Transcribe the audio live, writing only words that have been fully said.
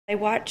I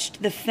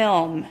watched the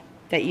film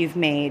that you've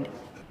made,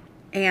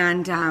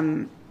 and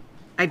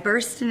I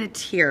burst into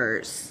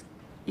tears.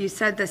 You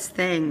said this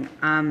thing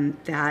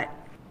that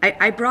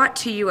I brought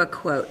to you a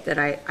quote that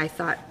I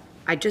thought,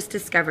 I just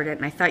discovered it,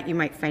 and I thought you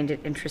might find it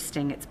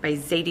interesting. It's by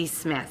Zadie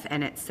Smith,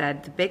 and it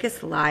said, "The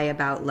biggest lie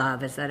about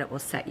love is that it will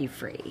set you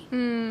free."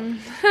 And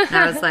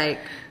I was like,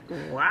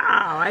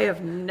 wow, I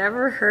have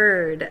never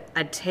heard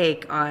a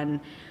take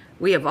on,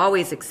 we have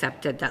always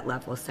accepted that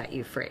love will set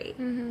you free,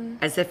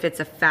 as if it's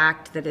a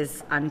fact that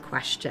is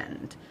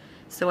unquestioned.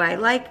 So I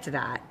liked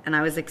that, and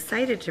I was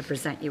excited to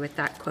present you with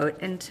that quote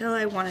until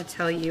I want to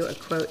tell you a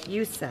quote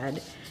you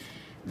said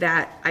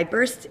that I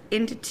burst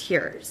into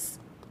tears.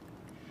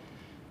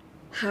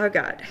 Oh,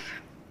 God.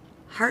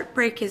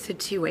 Heartbreak is a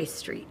two-way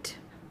street.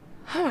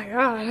 Oh, my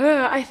God.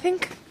 I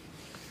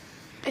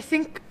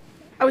think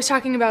I was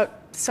talking about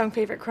song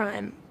Favorite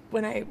Crime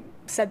when I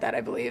said that,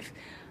 I believe.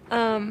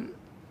 And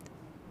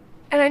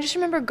I just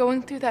remember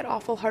going through that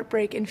awful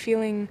heartbreak and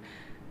feeling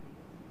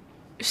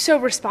so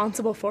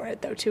responsible for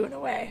it, though, too, in a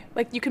way.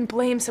 Like, you can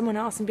blame someone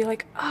else and be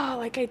like, oh,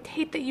 like, I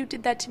hate that you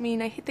did that to me,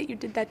 and I hate that you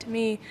did that to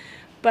me.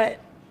 But,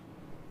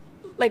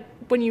 like,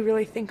 when you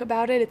really think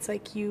about it, it's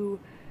like you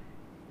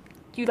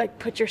like,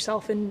 put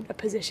yourself in a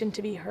position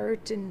to be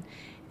hurt, and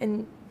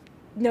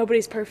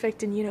nobody's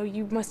perfect, and, you know,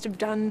 you must have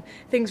done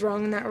things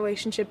wrong in that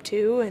relationship,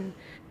 too, and...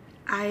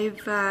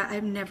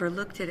 I've never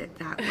looked at it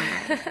that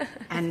way,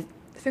 and...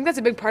 I think that's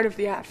a big part of,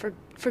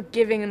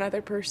 forgiving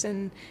another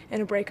person in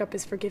a breakup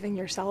is forgiving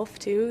yourself,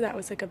 too. That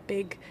was, like, a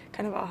big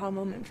kind of aha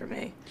moment for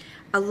me.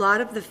 A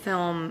lot of the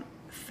film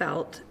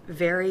felt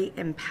very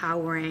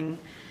empowering,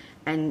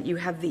 and you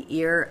have the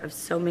ear of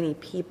so many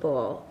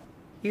people.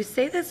 You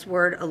say this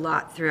word a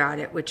lot throughout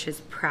it, which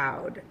is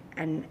proud,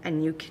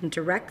 and you can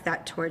direct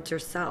that towards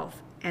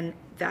yourself. And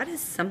that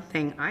is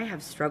something I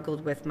have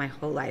struggled with my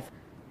whole life.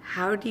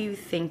 How do you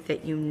think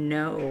that you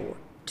know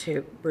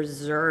to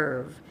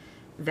reserve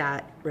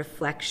that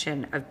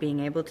reflection of being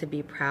able to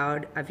be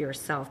proud of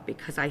yourself?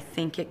 Because I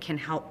think it can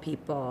help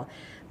people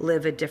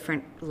live a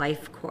different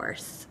life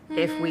course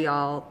if we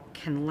all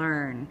can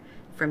learn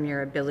from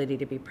your ability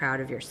to be proud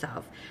of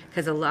yourself.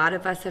 Because a lot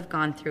of us have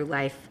gone through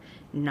life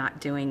not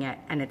doing it,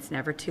 and it's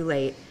never too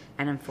late,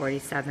 and I'm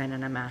 47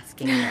 and I'm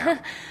asking you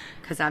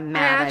because I'm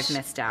mad I've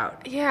missed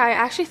out. Yeah, I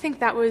actually think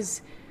that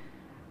was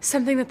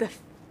something that the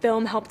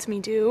film helped me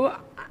do.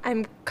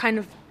 I'm kind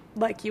of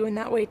like you in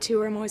that way too,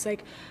 where I'm always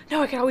like,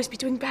 no, I could always be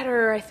doing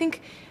better. I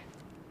think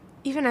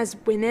even as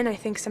women, I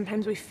think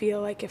sometimes we feel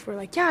like if we're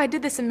like, yeah, I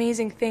did this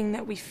amazing thing,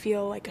 that we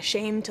feel like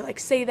ashamed to like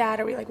say that,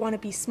 or we like want to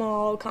be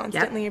small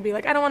constantly, or be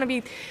like, I don't want to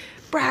be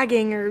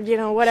bragging, or, you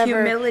know, whatever.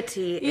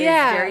 Humility is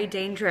very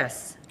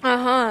dangerous.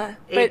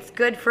 It's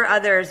good for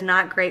others,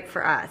 not great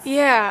for us.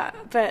 Yeah,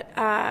 but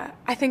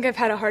I think I've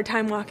had a hard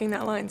time walking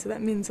that line, so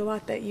that means a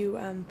lot that you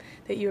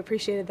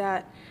appreciated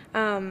that.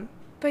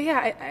 But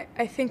yeah,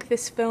 I think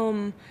this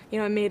film, you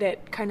know, I made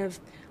it kind of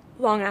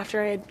long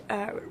after I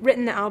had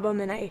written the album,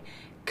 and I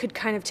could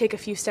kind of take a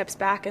few steps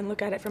back and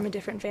look at it from a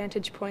different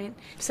vantage point.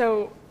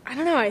 So I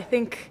don't know. I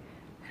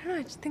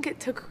just think it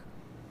took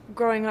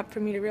growing up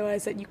for me to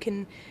realize that you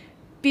can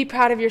be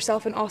proud of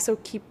yourself and also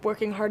keep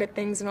working hard at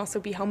things, and also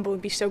be humble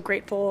and be so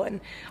grateful,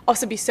 and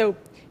also be so,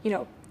 you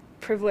know,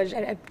 privileged.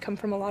 I've come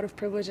from a lot of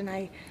privilege, and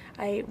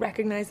I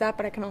recognize that,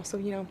 but I can also,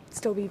 you know,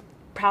 still be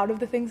proud of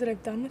the things that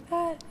I've done with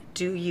that.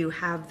 Do you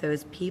have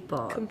those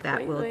people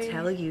that will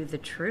tell you the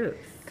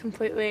truth?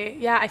 Completely.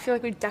 Yeah, I feel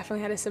like we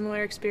definitely had a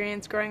similar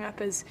experience growing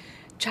up as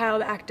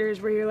child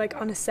actors, where you're like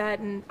on a set,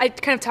 and I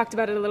kind of talked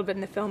about it a little bit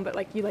in the film, but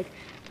like you like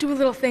do a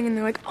little thing and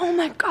they're like, oh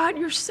my God,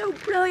 you're so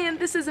brilliant,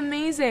 this is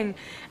amazing,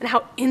 and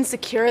how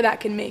insecure that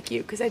can make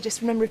you. Because I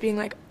just remember being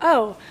like,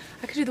 oh,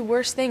 I could do the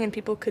worst thing and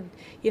people could,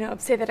 you know,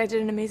 say that I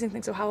did an amazing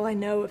thing, so how will I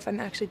know if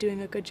I'm actually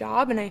doing a good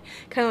job? And I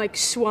kind of like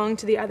swung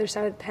to the other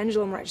side of the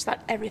pendulum, where I just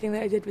thought everything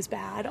that I did was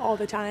bad all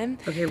the time.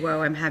 Okay,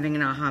 whoa, I'm having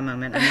an aha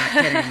moment. I'm not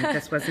kidding.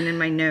 This wasn't in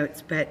my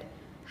notes, but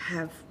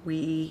have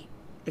we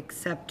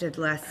accepted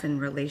less in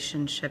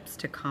relationships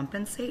to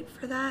compensate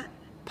for that?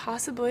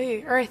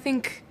 Possibly. Or I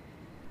think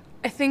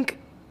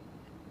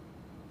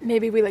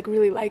maybe we like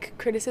really like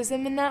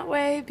criticism in that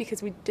way,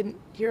 because we didn't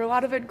hear a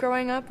lot of it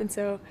growing up, and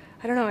so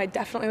I don't know, I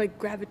definitely like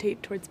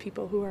gravitate towards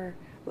people who are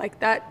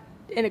like that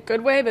in a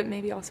good way, but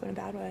maybe also in a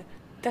bad way.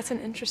 That's an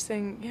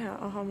interesting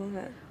aha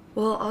moment.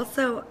 Well,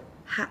 also,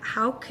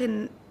 how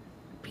can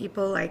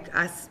people like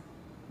us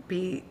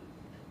be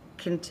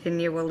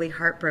continually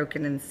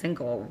heartbroken and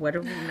single? What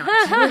are we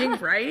not doing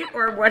right?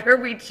 Or what are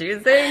we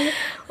choosing?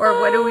 Or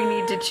what do we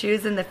need to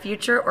choose in the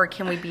future? Or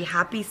can we be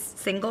happy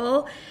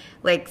single?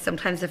 Like,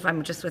 sometimes if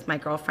I'm just with my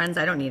girlfriends,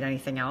 I don't need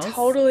anything else.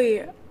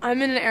 Totally.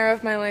 I'm in an era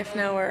of my life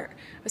now where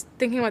I was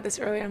thinking about this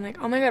earlier. I'm like,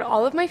 oh my God,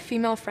 all of my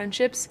female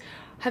friendships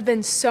have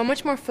been so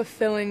much more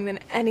fulfilling than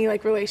any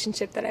like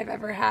relationship that I've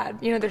ever had.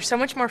 You know, they're so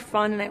much more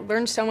fun, and I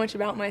learned so much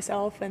about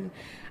myself, and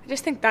I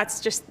just think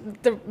that's just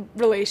the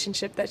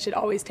relationship that should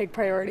always take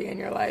priority in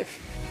your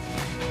life.